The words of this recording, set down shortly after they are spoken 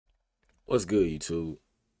What's good, YouTube?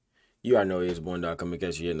 You already know it's Born Dog coming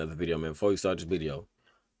at you yet another video, man. Before we start this video,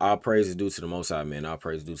 all praise is due to the Most High, man. All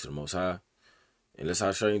praise is due to the Most High. And let's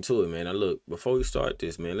hop straight into it, man. Now look, before we start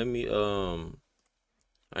this, man, let me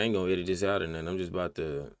I ain't gonna edit this out and then I'm just about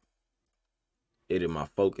to edit my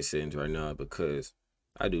focus settings right now because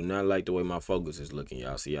I do not like the way my focus is looking,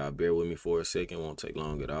 y'all. So y'all bear with me for a second. Won't take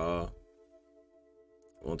long at all.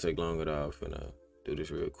 Won't take long at all. Finna do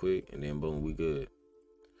this real quick and then boom, we good.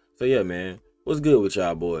 So yeah, man. What's good with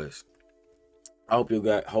y'all boys? I hope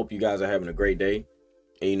you guys are having a great day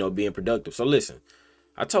and being productive. So listen,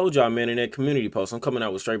 I told y'all, man, in that community post, I'm coming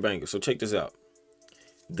out with straight bangers. So check this out.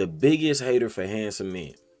 The biggest hater for handsome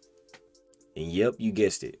men, and yep, you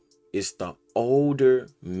guessed it, it's the older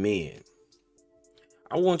men.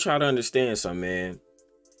 I want y'all to understand something, man.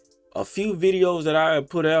 A few videos that I have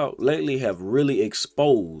put out lately have really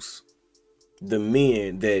exposed the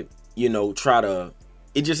men that, try to,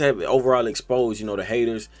 it just have overall exposed, the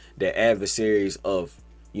haters, the adversaries of,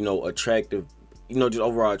 attractive, just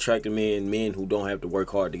overall attractive men who don't have to work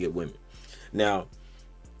hard to get women. Now,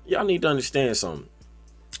 y'all need to understand something.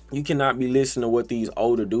 You cannot be listening to what these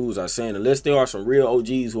older dudes are saying unless there are some real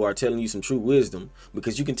OGs who are telling you some true wisdom,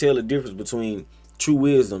 because you can tell the difference between true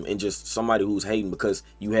wisdom and just somebody who's hating because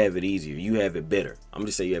you have it easier. You have it better. I'm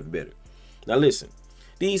just saying you have it better. Now listen,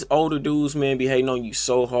 these older dudes, man, be hating on you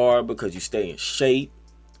so hard because you stay in shape.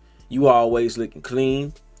 You always looking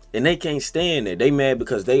clean, and they can't stand that. They mad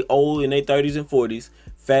because they old in their 30s and 40s,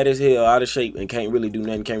 fat as hell, out of shape, and can't really do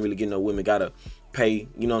nothing, can't really get no women, gotta pay,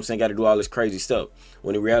 gotta do all this crazy stuff.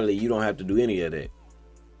 When in reality, you don't have to do any of that.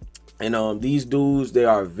 And these dudes, they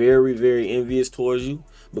are very, very envious towards you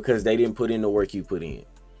because they didn't put in the work you put in.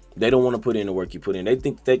 They don't want to put in the work you put in. They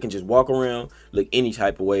think they can just walk around, look any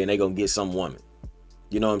type of way, and they gonna get some woman.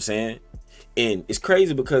 You know what I'm saying? And it's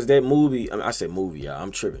crazy because that movie, I said movie, y'all,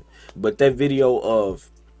 I'm tripping. But that video of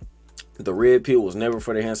the red pill was never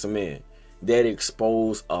for the handsome man. That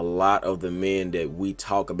exposed a lot of the men that we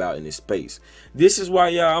talk about in this space. This is why,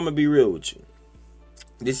 y'all, I'm going to be real with you.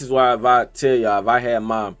 This is why if I tell y'all, if I had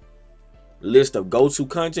my list of go-to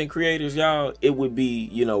content creators, y'all, it would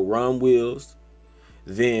be, Ron Wills.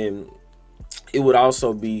 Then it would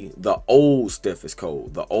also be the old Steph is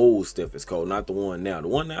Cold. The old Steph is Cold, not the one now. The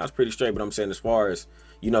one now is pretty straight, but I'm saying as far as,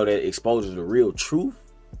 that exposure to the real truth,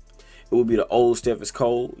 it would be the old Steph is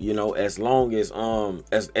Cold, as long as,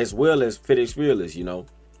 as well as FedEx Fearless,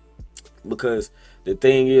 because the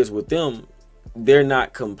thing is with them, they're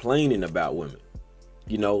not complaining about women.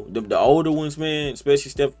 The older ones, man,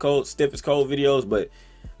 especially Steph is Cold videos. But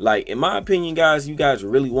like, in my opinion, guys, you guys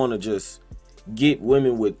really want to just get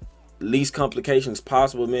women with least complications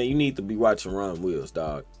possible, man, you need to be watching Ron Wills,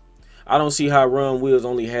 dog. I don't see how Ron Wills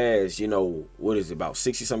only has, what is it, about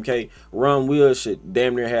 60 some K. Ron Wills should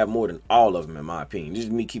damn near have more than all of them, in my opinion. This is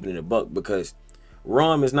me keeping it a buck, because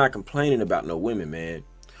Ron is not complaining about no women, man.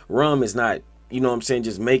 Ron is not,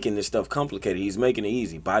 just making this stuff complicated. He's making it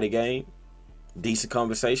easy. Body game, decent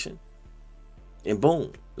conversation, and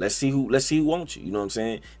boom. Let's see who wants you. You know what I'm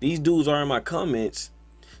saying? These dudes are in my comments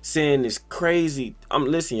saying this crazy,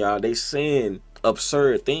 listen, y'all, they saying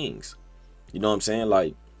absurd things. You know what I'm saying?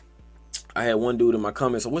 Like, I had one dude in my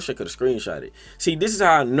comments, I wish I could have screenshot it. See, this is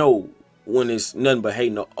how I know when it's nothing but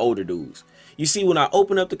hating older dudes. You see, when I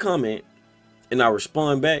open up the comment and I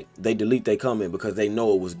respond back, they delete their comment because they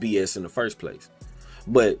know it was BS in the first place.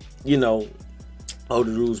 But,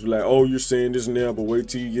 older dudes be like, oh, you're saying this now, but wait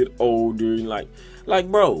till you get older. And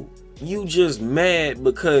like, bro, you just mad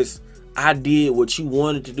because I did what you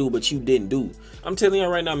wanted to do, but you didn't do. I'm telling you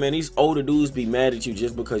right now, man, these older dudes be mad at you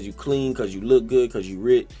just because you clean, because you look good, because you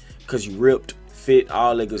ripped, fit,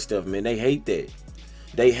 all that good stuff, man. They hate that.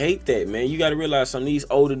 They hate that, man. You got to realize some of these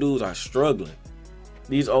older dudes are struggling.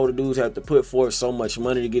 These older dudes have to put forth so much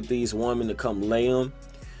money to get these women to come lay them.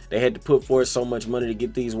 They had to put forth so much money to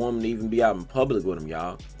get these women to even be out in public with them,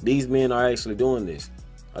 y'all. These men are actually doing this.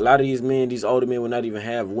 A lot of these men, these older men, would not even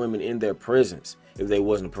have women in their presence if they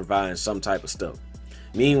wasn't providing some type of stuff.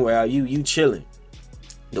 Meanwhile, you chilling.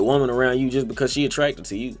 The woman around you just because she attracted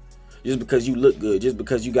to you, just because you look good, just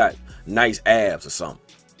because you got nice abs or something,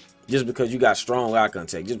 just because you got strong eye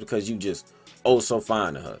contact, just because you just so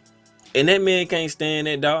fine to her. And that man can't stand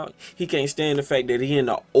that, dog. He can't stand the fact that he in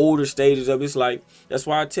the older stages of his life. That's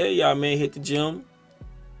why I tell y'all, man, hit the gym.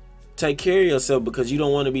 Take care of yourself, because you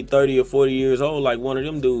don't want to be 30 or 40 years old like one of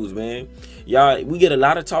them dudes, man. Y'all, we get a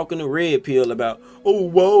lot of talking to red pill about, oh,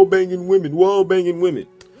 wall banging women, wall banging women.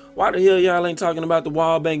 Why the hell y'all ain't talking about the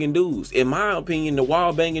wall banging dudes? In my opinion, the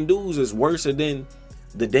wall banging dudes is worse than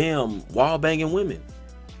the damn wall banging women.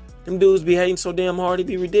 Them dudes be hating so damn hard, it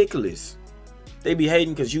be ridiculous. They be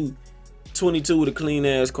hating because you 22 with a clean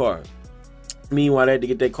ass car. Meanwhile, they had to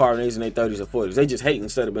get that car when they was in their 30s or 40s. They just hate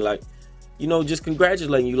instead of being like, you know, just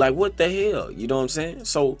congratulating you. Like, what the hell? You know what I'm saying?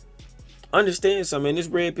 So understand something, man. This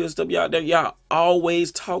red pill stuff, y'all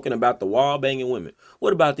always talking about the wall banging women.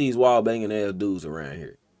 What about these wall banging ass dudes around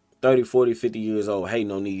here? 30, 40, 50 years old,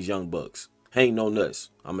 hating on these young bucks. Hating no nuts.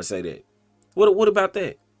 I'm gonna say that. What about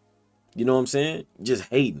that? You know what I'm saying? Just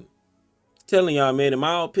hating. Telling y'all, man, in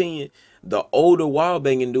my opinion, the older wall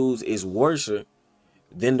banging dudes is worse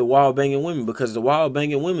than the wall banging women, because the wall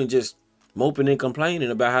banging women just moping and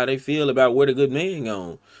complaining about how they feel about where the good man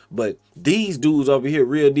gone. But these dudes over here,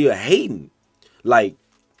 real deal hating. Like,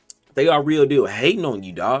 they are real deal hating on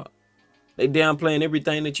you, dog. They downplaying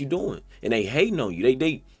everything that you doing, and they hating on you.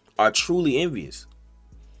 They are truly envious.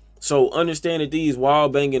 So understand that these wall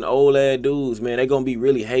banging old ass dudes, man, they gonna be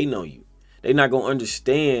really hating on you. They not gonna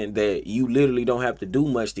understand that you literally don't have to do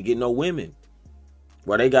much to get no women.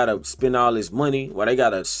 Why they gotta spend all this money, why they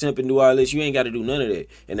gotta simp and do all this, you ain't gotta do none of that.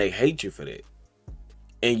 And they hate you for that.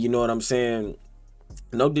 And you know what I'm saying?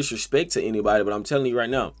 No disrespect to anybody, but I'm telling you right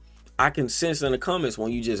now, I can sense in the comments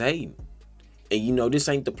when you just hating. And you know, this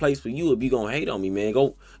ain't the place for you if you gonna hate on me, man.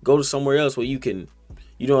 Go to somewhere else where you can,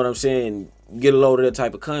 you know what I'm saying, get a load of that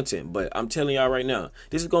type of content. But I'm telling y'all right now,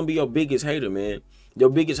 this is gonna be your biggest hater, man. Your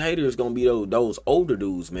biggest hater is gonna be those older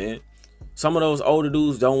dudes, man. Some of those older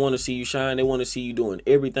dudes don't want to see you shine. They want to see you doing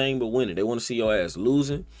everything but winning. They want to see your ass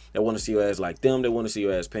losing. They want to see your ass like them. They want to see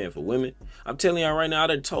your ass paying for women. I'm telling y'all right now, I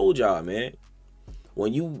done told y'all, man.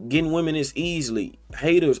 When you getting women this easily,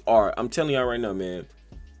 haters are, I'm telling y'all right now, man,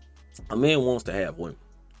 a man wants to have women.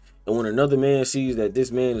 And when another man sees that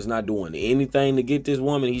this man is not doing anything to get this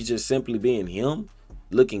woman, he's just simply being him,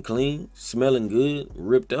 looking clean, smelling good,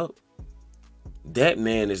 ripped up, that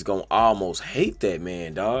man is going to almost hate that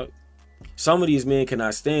man, dog. Some of these men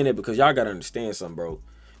cannot stand it, because y'all got to understand something, bro.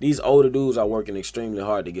 These older dudes are working extremely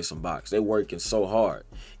hard to get some box. They working so hard.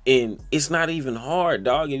 And it's not even hard,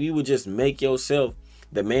 dog. If you would just make yourself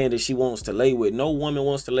the man that she wants to lay with. No woman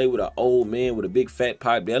wants to lay with an old man with a big fat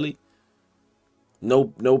pot belly.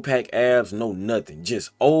 No pack abs, no nothing.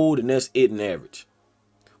 Just old, and that's it, and average.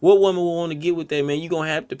 What woman will want to get with that, man? You're going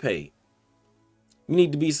to have to pay. You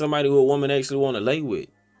need to be somebody who a woman actually want to lay with.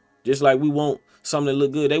 Just like we want something to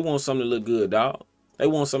look good. They want something to look good, dog. They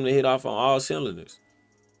want something to hit off on all cylinders.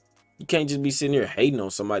 You can't just be sitting here hating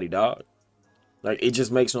on somebody, dog. Like, it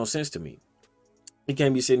just makes no sense to me. You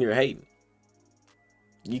can't be sitting here hating.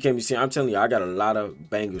 You can't be saying, I'm telling you, I got a lot of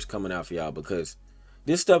bangers coming out for y'all, because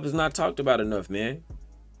this stuff is not talked about enough, man.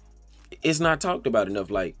 It's not talked about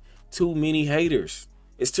enough. Like, too many haters.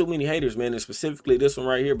 It's too many haters, man. And specifically this one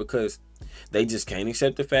right here, because they just can't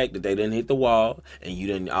accept the fact that they didn't hit the wall, and you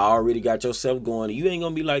done already got yourself going. You ain't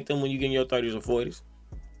gonna be like them when you get in your 30s or 40s.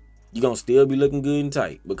 You're gonna still be looking good and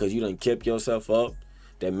tight, because you done kept yourself up,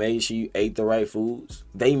 that made sure you ate the right foods.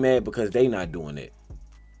 They mad because they not doing it.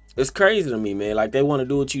 It's crazy to me, man. Like, they want to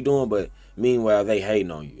do what you doing, but meanwhile, they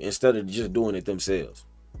hating on you instead of just doing it themselves.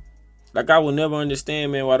 Like, I will never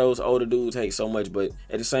understand, man, why those older dudes hate so much. But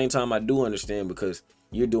at the same time, I do understand, because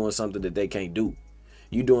you're doing something that they can't do.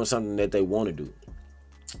 You're doing something that they want to do.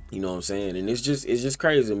 You know what I'm saying? And it's just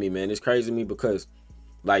crazy to me, man. It's crazy to me because,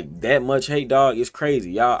 like, that much hate, dog, it's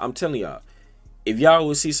crazy. Y'all, I'm telling y'all, if y'all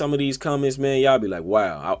would see some of these comments, man, y'all be like,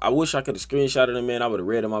 wow. I wish I could have screenshotted them, man. I would have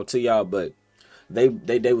read them out to y'all, but they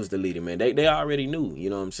was deleted, man. They already knew, you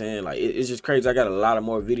know what I'm saying? Like, it's just crazy. I got a lot of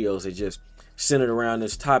more videos that just centered around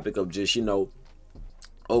this topic of just, you know,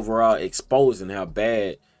 overall exposing how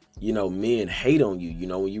bad, you know, men hate on you, you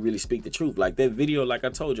know, when you really speak the truth. Like that video, like I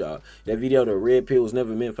told y'all, that video, the red pill was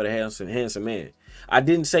never meant for the handsome man. I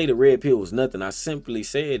didn't say the red pill was nothing. I simply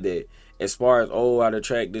said that as far as, oh, I'd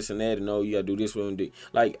attract this and that, and oh, you gotta do this one.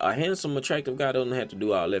 Like, a handsome, attractive guy doesn't have to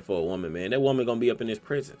do all that for a woman, man. That woman gonna be up in his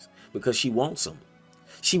presence because she wants him.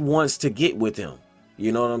 She wants to get with him.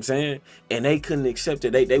 You know what I'm saying? And they couldn't accept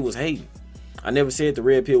it. They was hating. I never said the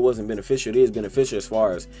red pill wasn't beneficial. It is beneficial as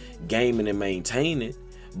far as gaming and maintaining.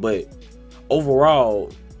 But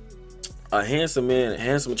overall, a handsome man,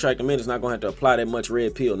 attractive man is not gonna have to apply that much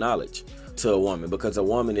red pill knowledge to a woman, because a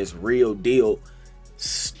woman is real deal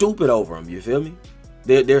stupid over him. You feel me?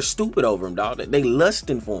 They're stupid over him, dog. They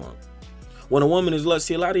lusting for him. When a woman is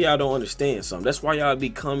lusty, a lot of y'all don't understand something. That's why y'all be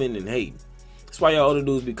coming and hating. That's why y'all other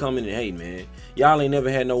dudes be coming and hating, man. Y'all ain't never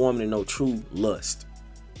had no woman in no true lust.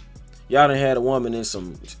 Y'all done had a woman in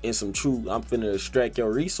some true, I'm finna extract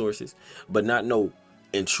your resources, but not no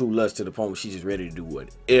in true lust to the point where she's just ready to do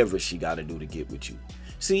whatever she gotta do to get with you.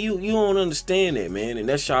 See, you don't understand that, man, and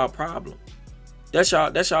that's y'all problem. That's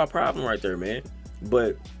y'all problem right there, man.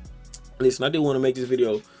 But listen, I did want to make this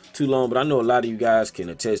video too long, but I know a lot of you guys can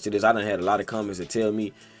attest to this. I done had a lot of comments that tell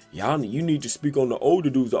me, y'all, you need to speak on the older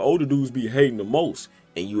dudes. The older dudes be hating the most.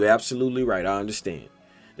 And you absolutely right. I understand.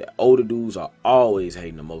 The older dudes are always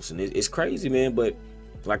hating the most. And it's crazy, man. But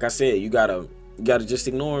like I said, you gotta just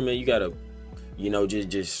ignore them, man. You gotta, you know,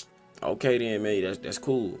 just okay then, man. That's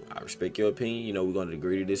cool. I respect your opinion. You know, we're gonna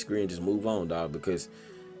agree to disagree and just move on, dog. Because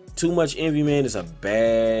too much envy, man, is a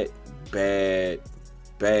bad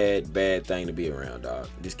thing to be around, dog.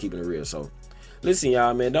 Just keeping it real. So listen,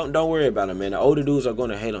 y'all, man, don't worry about it, man. The older dudes are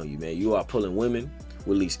gonna hate on you, man. You are pulling women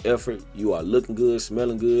with least effort. You are looking good,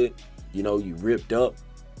 smelling good. You know, you ripped up,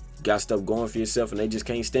 got stuff going for yourself, and they just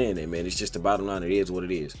can't stand it, man. It's just the bottom line. It is what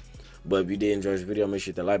it is. But if you did enjoy this video, make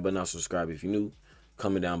sure to hit the like button, subscribe if you're new.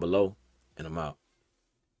 Comment down below, and I'm out.